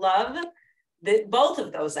both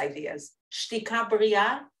of those ideas. שתיקה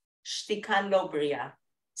בריאה, שתיקה לא בריאה.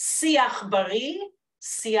 שיח בריא,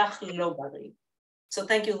 שיח לא בריא. So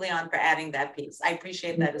thank you, Leon, for adding that piece. I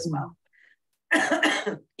appreciate that as well.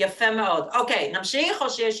 יפה מאוד. אוקיי, נמשיך או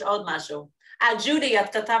שיש עוד משהו? ג'ודי,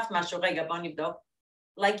 את כתבת משהו. רגע, בוא נבדוק.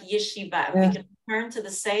 Like ישיבה. We can turn to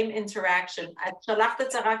the same interaction. את שלחת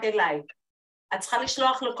את זה רק אליי. את צריכה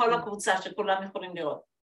לשלוח לכל הקבוצה שכולם יכולים לראות.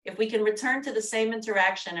 If we can return to the same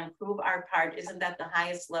interaction and prove our part, isn't that the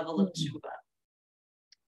highest level of tshuva?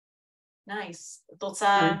 Nice. את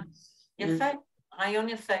רוצה... יפה. רעיון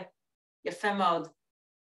יפה. יפה מאוד.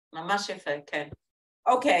 ממש יפה, כן.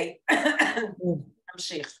 אוקיי.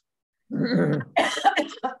 נמשיך.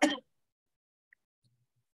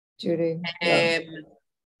 ג'ודי.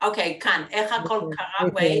 אוקיי, כאן. איך הכל קרה?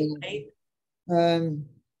 Wait.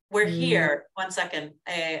 We're here. 1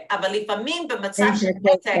 second. אבל לפעמים במצב של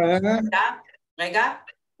נתק, רגע,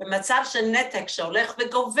 במצב של נתק שהולך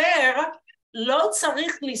וגובר, לא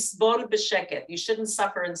צריך לסבול בשקט. You shouldn't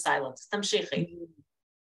suffer in silence. תמשיכי.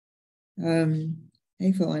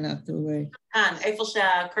 איפה אנחנו רואים? כאן, איפה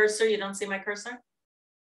שהקרסר, you don't see my cursor?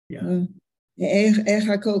 איך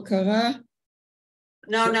הכל קרה?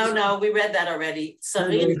 No, we read that already.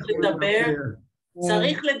 צריך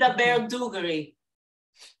לדבר דוגרי.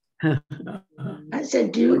 I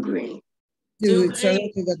said דוגרי.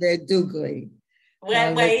 צריך לדבר דוגרי.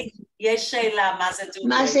 Wait, יש שאלה, מה זה דוגרי?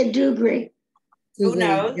 מה זה דוגרי? Who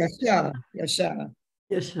knows? ישר.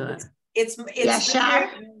 It's ישר?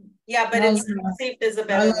 Yeah, but it's, see if there's a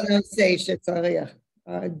better I don't say שצריך.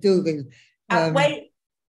 דוגרי. Wait,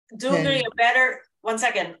 דוגרי, a better, 1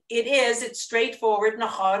 second. It's straightforward,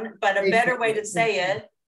 nachon, but a better way to say it,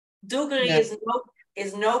 dugri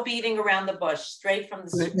is no beating around the bush, straight from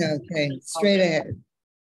the Okay, straight ahead.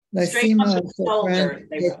 Straight from the shoulder.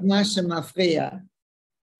 את מה שמפריע.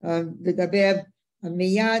 לדבר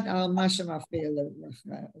מיד על מה שמפריע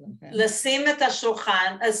לכם. לשים את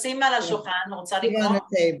השולחן, לשים על השולחן, רוצה לקרוא? on the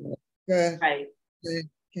table. Right.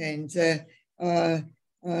 כן,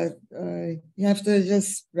 you have to just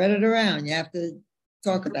spread it around. You have to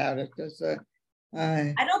talk about it because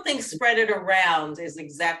I don't think spread it around is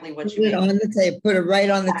exactly what you mean. Put it on the table. Put it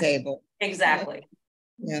right on the table. Exactly.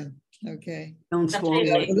 Yeah. Okay. Don't swallow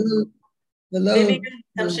it.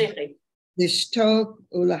 לשתוק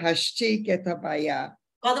ולהשתיק את הבעיה.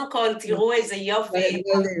 קודם כל, תראו איזה יופי.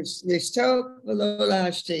 לשתוק ולא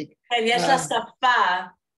להשתיק. כן, יש לה שפה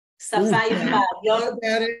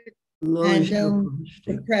יפה. And don't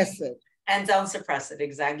suppress it. And don't suppress it,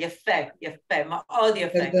 exactly. יפה, מאוד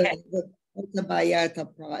יפה. That's הבעיה,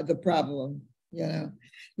 the problem, you know.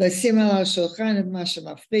 לשים על השולחן את מה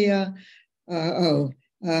שמפריע,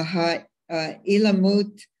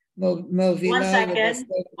 האילמות מובילה.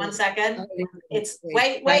 One second. It's,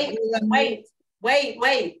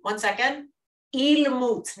 wait, 1 second.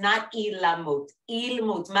 Ilmut, not ilamut.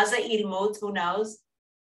 Ilmut. מה זה ilmut? Who knows?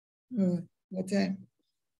 What's that?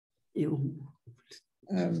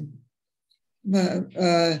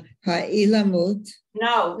 Ha'ilamut.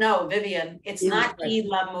 No, Vivian. It's not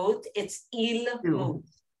ilamut. It's ilmut.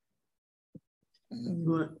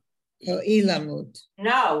 Ilamut.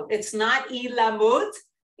 No, it's not ilamut.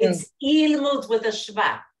 It's ilmut with a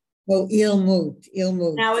shva. Ilmut.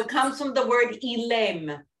 Now it comes from the word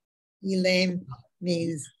ilem. Ilem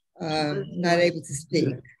means not able to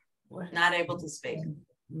speak. Not able to speak.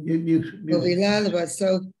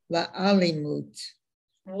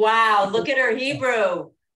 Wow, look at her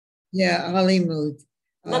Hebrew. Yeah, alimut.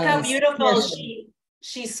 Look how beautiful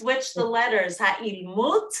she switched the letters.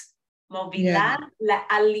 Ha'ilmut movila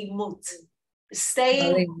la'alimut.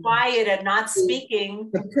 Staying quiet and not speaking.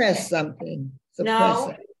 Suppress something.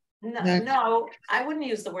 No, I wouldn't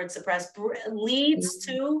use the word suppress. Leads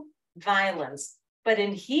to violence. But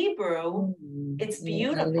in Hebrew, it's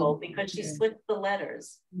beautiful because she switched the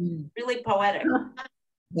letters. Really poetic.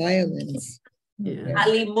 Violence. Yeah.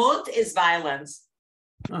 Alimut is violence.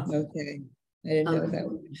 Okay. I didn't know that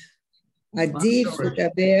one. Adif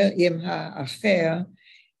ledaber im ha'acher.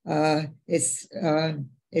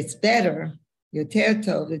 It's better, יותר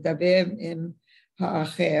טוב, לדבר עם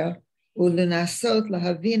האחר, ולנסות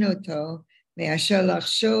להבין אותו, מאשר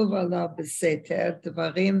לחשוב עליו בסתר,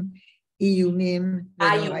 דברים איומים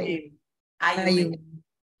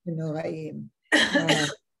ונוראים.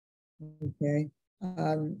 אוקיי.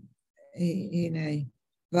 הנה.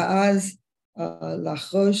 ואז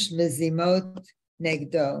לחוש מזימות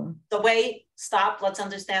נגדו. So wait, stop, let's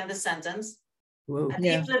understand the sentence.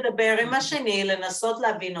 עדיף לדבר עם השני, לנסות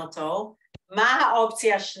להבין אותו. מה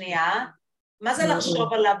האופציה השנייה? מה זה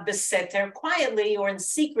לחשוב עליו בסתר? Quietly or in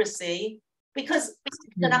secrecy, because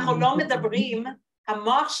אנחנו לא מדברים,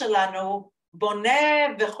 המוח שלנו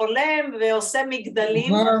בונה וחולם ועושה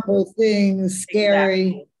מגדלים. Horrible things,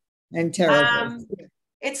 scary and terrible.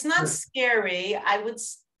 It's not scary. I would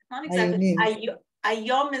not exactly.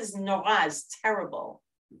 Ayom is nora, is terrible.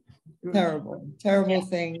 Terrible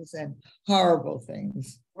things and horrible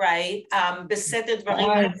things. Right. Beseter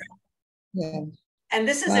dvarim. Yeah. And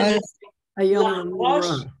this is interesting.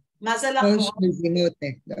 Lachrosh.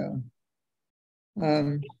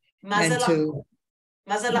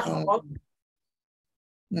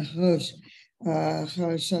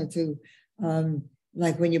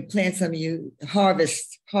 Like when you plant something, you harvest.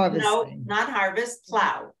 No, not harvest,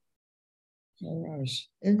 plow. Gosh,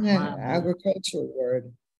 isn't that an agricultural word?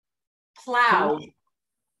 Plow.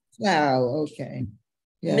 Okay.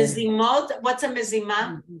 Yeah. Mizimot, what's a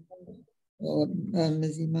mizima?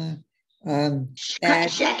 Mizima.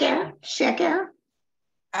 Sheker.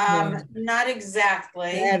 Not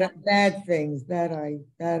exactly. Bad things, bad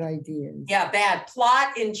ideas. Yeah, bad.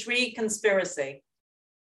 Plot, intrigue, conspiracy.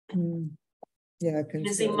 Yeah,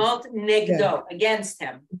 Mizimot negdo, against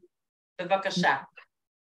him. Bevakasha.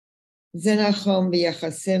 Zenachom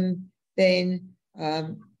biyachasim bein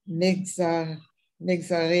migzarim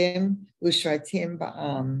ushratim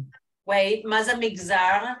ba'am. Wait, maza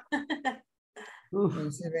migzar?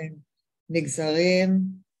 Migzarim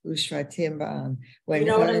ushratim ba'am. You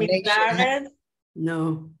know what a migzar is?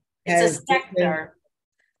 No. It's a sector.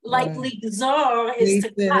 Like ligzor is to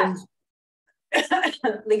cut.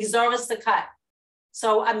 Ligzor is to cut.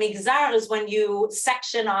 So a migzar is when you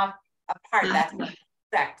section off a part, that's a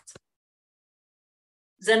sect.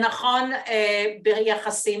 זה נכון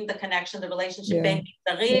ביחסים, the connection, the relationship בין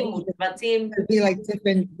מגזרים ושבטים. It'd be like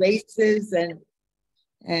different races and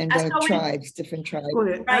tribes, different tribes.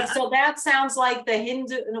 Right, so that sounds like the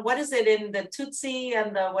Hindu, what is it in the Tutsi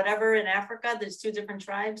and the whatever in Africa? There's 2 different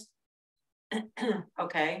tribes.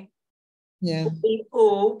 Okay. Yeah.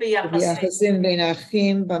 ביחסים בין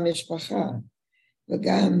אחים במשפחה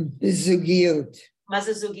וגם בזוגיות. מה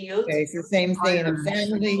זה זוגיות? Okay, it's the same thing in a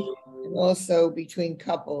family and also between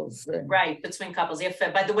couples. Right, between couples.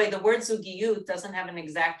 By the way, the word zugiyut doesn't have an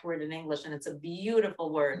exact word in English, and it's a beautiful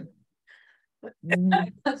word.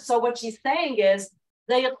 So what she's saying is,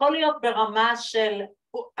 זה יכול להיות ברמה של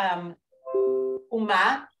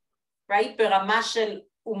אומה, right? ברמה של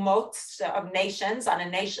umot, of nations on a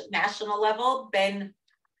national level, ben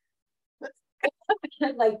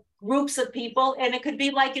like groups of people, and it could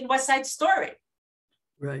be like in West Side Story.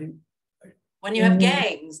 Right. When you have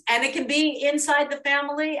gangs, and it can be inside the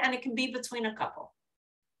family, and it can be between a couple.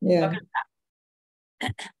 Yeah.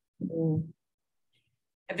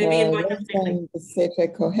 Vivian, בספר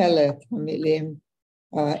קהלת, המילים,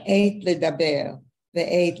 עת לדבר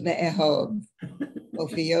ועת לאהוב,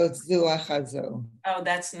 אותיות זו אחר זו. Oh,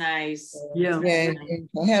 that's nice. Yeah. In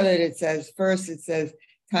Kohelet, it says, first it says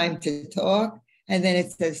time to talk, and then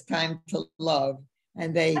it says time to love.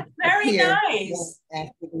 And they very appear nice. one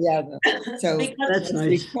after the other. So That's what's nice.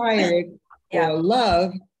 required for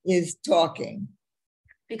love is talking.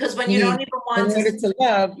 Because when you don't even want in order to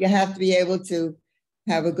love, you have to be able to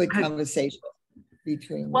have a good conversation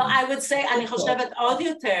between Well, them. I would say, אני חושבת עוד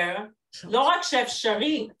יותר, לא רק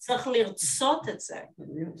שאפשרי, צריך לרצות את זה.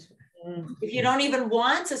 If you don't even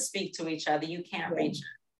want to speak to each other, you can't reach it.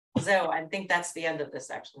 So I think that's the end of this,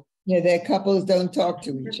 actually. Yeah, their couples don't talk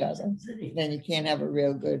to each other. Then you can't have a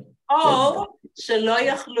real good. Oh, שלא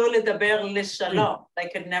יכלו לדבר לשלום. They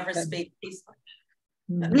could never speak peacefully.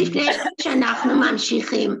 לפני שאנחנו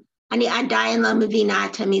ממשיכים, אני עדיין לא מבינה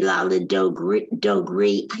את המילה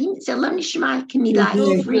לדוגרי. האם זה לא נשמע כמילה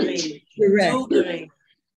עברית? דוגרי.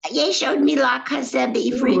 יש עוד מילה כזה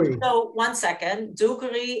בעברית? So, one second.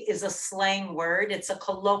 Dugri is a slang word. It's a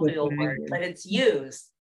colloquial word, but it's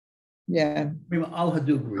used. Yeah.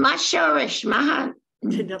 מה שורש? מה?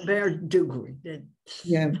 תדבר דוגרי.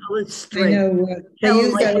 Yeah. Tell it straight. I know. They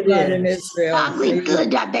use that a lot in Israel.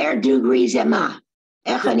 לדבר דוגרי זה מה?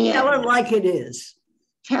 איך אני... Tell it like it is.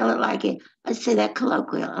 Tell it like it. Let's say that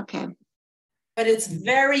colloquial. Okay. But it's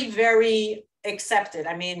very, very accepted.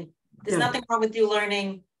 I mean, there's nothing wrong with you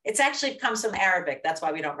learning. It's actually comes from Arabic. That's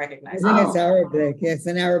why we don't recognize it. I think it's Arabic. Yeah, it's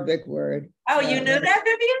an Arabic word. Oh, you knew that,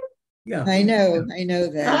 Vivian? Yeah. I know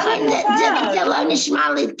that. זה לא נשמע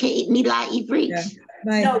לי כמילה עברית.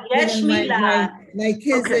 My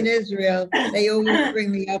kids in Israel, they always bring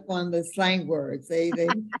me up on the slang words.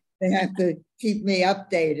 They have to keep me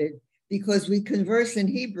updated because we converse in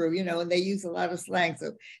Hebrew, and they use a lot of slang, so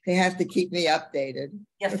they have to keep me updated.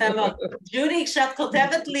 Judy, כשאת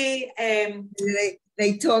כותבת לי...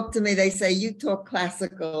 They talk to me, they say, you talk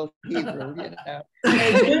classical Hebrew,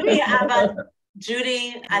 Judy,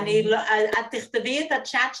 את תכתבי את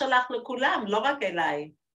הצ'אט שלך לכולם, לא רק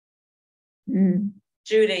אליי.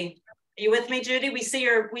 Judy, are you with me, Judy? We see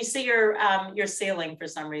your ceiling for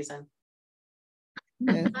some reason.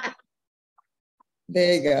 Yeah.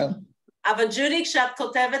 There you go. אבל ג'ודי, כשאת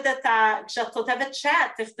כותבת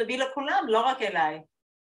צ'אט, תכתבי לכולם, לא רק אליי.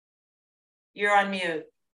 You're on mute.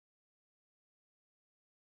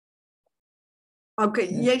 Okay,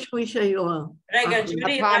 יש לי שאלה. רגע,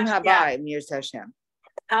 ג'ודי. הפעם הבאה, אם ירצה השם.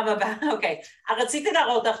 פעם הבאה, okay. רציתי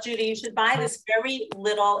להראות לך, Judy, you should buy this very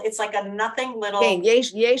little, it's like a nothing little. כן,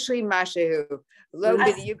 יש לי משהו, לא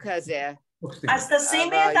בדיוק כזה. אז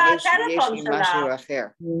תשימי את הטלפון שלך.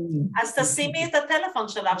 אז תשימי את הטלפון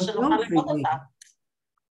שלך, שנוכל לראות אותך.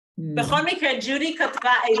 בכל מקרה, ג'ודי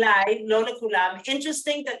כתבה אליי, לא לכולם,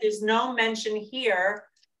 interesting that there's no mention here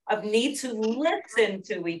of need to listen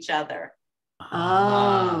to each other.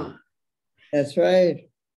 That's right.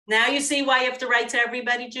 Now you see why you have to write to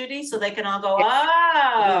everybody, Judy, so they can all go,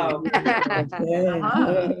 oh.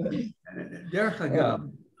 דרך אגב,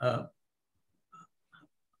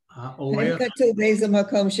 האם כתוב באיזה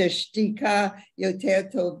מקום ששתיקה יותר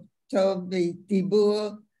טוב מדיבור?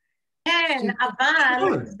 כן,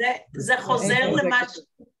 אבל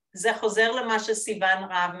זה חוזר למה שסיוון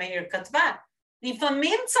רב מאיר כתבה.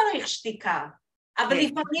 לפעמים צריך שתיקה, אבל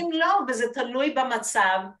לפעמים לא, וזה תלוי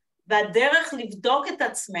במצב, והדרך לבדוק את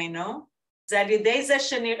עצמנו, זה על ידי זה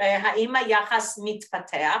שנראה האם היחס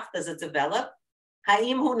מתפתח, does it develop?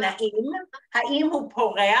 האם הוא נעים? האם הוא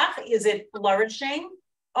פורח? Is it flourishing?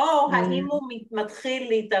 או האם הוא מתחיל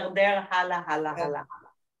להתדרדר הלאה.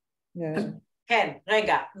 כן,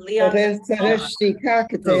 רגע, ליאון. צריך שתיקה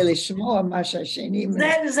כדי לשמוע מה שהשני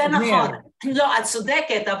אומר. זה נכון. לא, את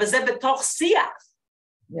צודקת, אבל זה בתוך שיח.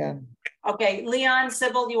 Okay, Leon,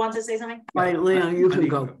 Sybil, you want to say something? Right, Leon, you can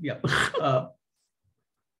go. Yeah.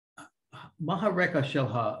 מה הרקע של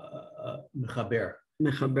המחבר?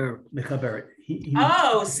 מחברת.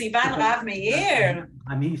 Oh, סיוון רב מאיר.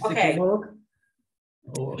 אני פסיכולוג?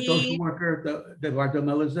 או social worker, דבר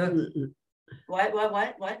דומה לזה? What?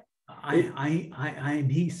 האם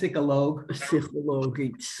היא פסיכולוג?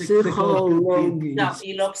 פסיכולוגית. No,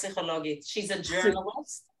 היא לא פסיכולוגית. She's a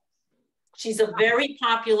journalist. She's a very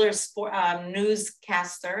popular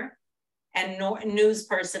newscaster and news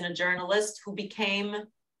person, a journalist who became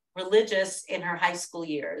religious in her high school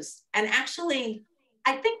years. And actually,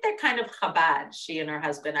 I think they're kind of Chabad, she and her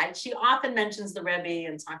husband. She often mentions the Rebbe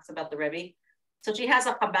and talks about the Rebbe. So she has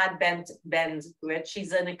a Chabad bend to it.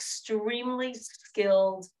 She's an extremely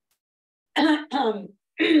skilled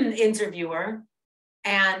interviewer.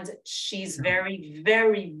 And she's very,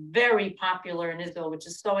 very, very popular in Israel, which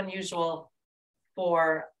is so unusual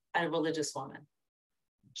for a religious woman.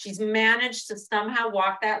 She's managed to somehow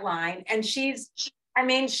walk that line. And she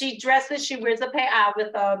dresses, she wears a payah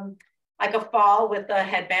with like a fall with a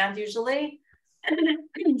headband usually.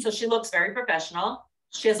 So she looks very professional.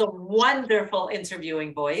 She has a wonderful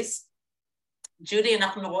interviewing voice. Judy,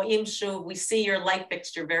 we see your light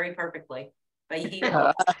fixture very perfectly.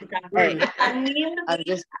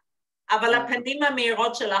 אבל הפנים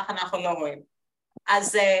המאירות שלך אנחנו לא רואים.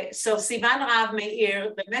 אז so סיוון רהב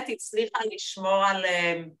מאיר באמת הצליחה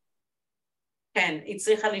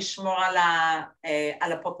לשמור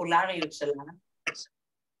על הפופולריות שלה,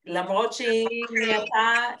 למרות שהיא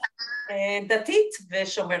נהייתה דתית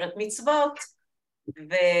ושומרת מצוות,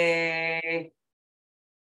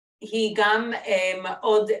 והיא גם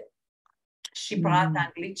מאוד שיפרה את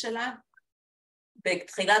האנגלית שלה.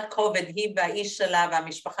 בתחילת קוביד היא והאיש שלה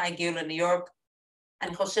והמשפחה הגיעו לניו יורק,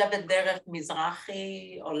 אני חושבת דרך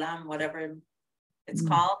מזרחי, עולם, whatever it's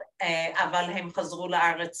called, אבל הם חזרו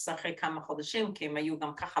לארץ אחרי כמה חודשים, כי הם היו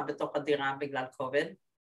גם ככה בתוך הדירה בגלל קוביד,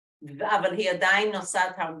 אבל היא עדיין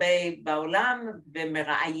נוסעת הרבה בעולם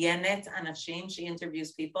ומראיינת אנשים, she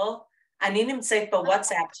interviews people. אני נמצאת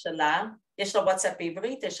בוואטסאפ שלה, יש לה וואטסאפ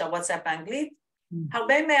בעברית, יש לה וואטסאפ באנגלית,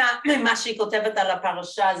 הרבה ממה שהיא כותבת על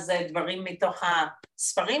הפרשה זה דברים מתוך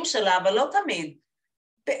הספרים שלה, אבל לא תמיד.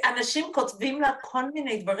 אנשים כותבים לה כל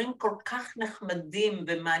מיני דברים כל כך נחמדים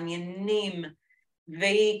ומעניינים,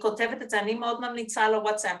 והיא כותבת את זה, אני מאוד ממליצה על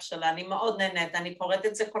הוואטסאפ שלה, אני מאוד נהנית, אני קוראת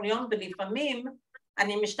את זה כל יום, ולפעמים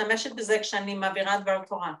אני משתמשת בזה כשאני מעבירה דבר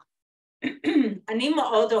תורה. אני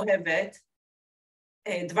מאוד אוהבת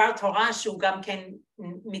דבר תורה שהוא גם כן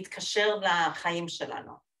מתקשר לחיים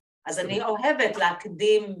שלנו. אז אני אוהבת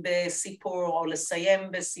להקדים בסיפור או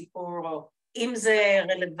לסיים בסיפור, או אם זה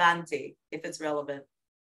רלוונטי, if it's relevant.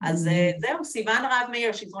 אז זהו, סיוון רהב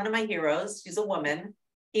מאיר, she's one of my heroes, she's a woman,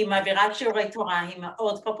 היא מעבירת שיעורי תורה, היא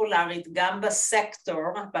מאוד פופולרית, גם בסקטור,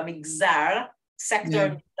 במגזר, סקטור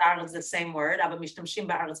מגזר זה the same word, אבל משתמשים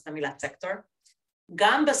בארץ במילה סקטור,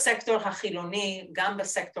 גם בסקטור החילוני, גם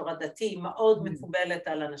בסקטור הדתי, מאוד מקובלת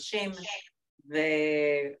על אנשים,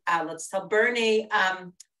 let's tell Bernie,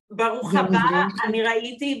 ברוך הבא, אני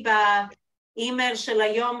ראיתי באימייל של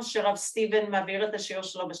היום שרב סטיבן מעביר את השיעור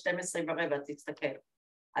שלו ב-12:15, תסתכל.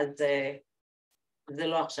 אז זה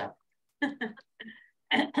לא עכשיו.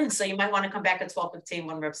 So you might want to come back at 12:15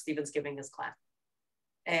 when Rav Stephen's giving his class.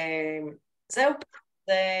 זהו.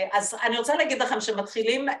 אז אני רוצה להגיד לכם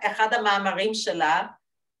שמתחילים אחד המאמרים שלה,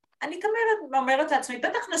 אני אומרת לעצמי,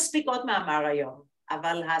 בטח נספיק עוד מאמר היום,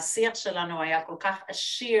 אבל השיח שלנו היה כל כך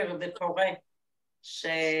עשיר וקורא,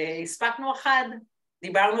 שהספקנו אחד,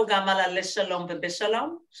 דיברנו גם על הלשלום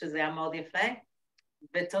ובשלום, שזה היה מאוד יפה,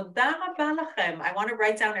 ותודה רבה לכם. I want to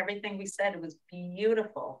write down everything we said. It was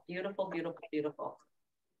beautiful, beautiful, beautiful, beautiful.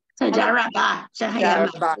 תודה רבה.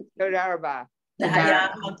 תודה רבה. זה היה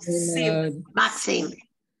מקסים. מקסים.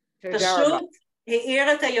 פשוט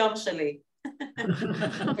העיר את היום שלי.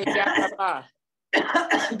 תודה רבה.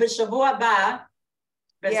 בשבוע הבא,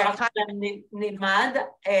 בעזרת השם נלמד,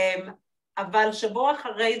 אבל שבוע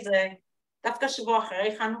אחרי זה, דווקא שבוע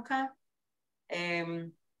אחרי חנוכה,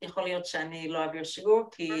 יכול להיות שאני לא אעביר שיעור,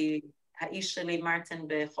 כי האיש שלי מרטין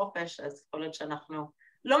בחופש, אז יכול להיות שאנחנו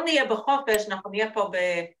לא נהיה בחופש, אנחנו נהיה פה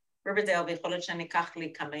בריברדייל, ויכול להיות שאני אקח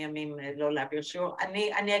לי כמה ימים לא להעביר שיעור.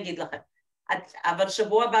 אני אגיד לכם. אבל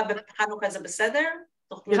שבוע הבא בחנוכה זה בסדר?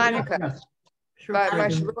 חנוכה.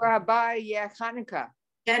 בשבוע הבא יהיה חנוכה.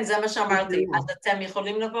 כן, זה מה שאמרתי. אז אתם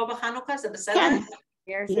יכולים לבוא בחנוכה? זה בסדר?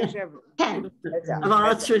 כן.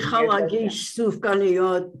 אבל את צריכה להגיש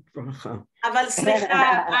סופגניות ברכה. אבל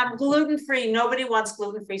סליחה, I'm gluten free. Nobody wants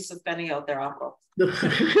gluten free סופגניות, they're awful.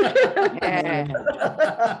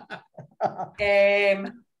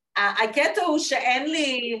 הקטע הוא שאין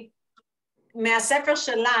לי, מהספר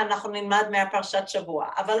שלה אנחנו נלמד מהפרשת שבוע,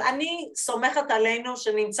 אבל אני סומכת עלינו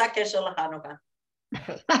שנמצא קשר לחנוכה.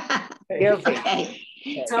 יופי.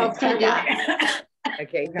 טוב, תודה.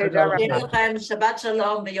 אוקיי, תודה רבה. שיהיה לכם שבת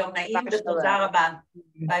שלום ויום נעים ותודה רבה.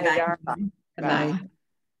 ביי ביי. Bye.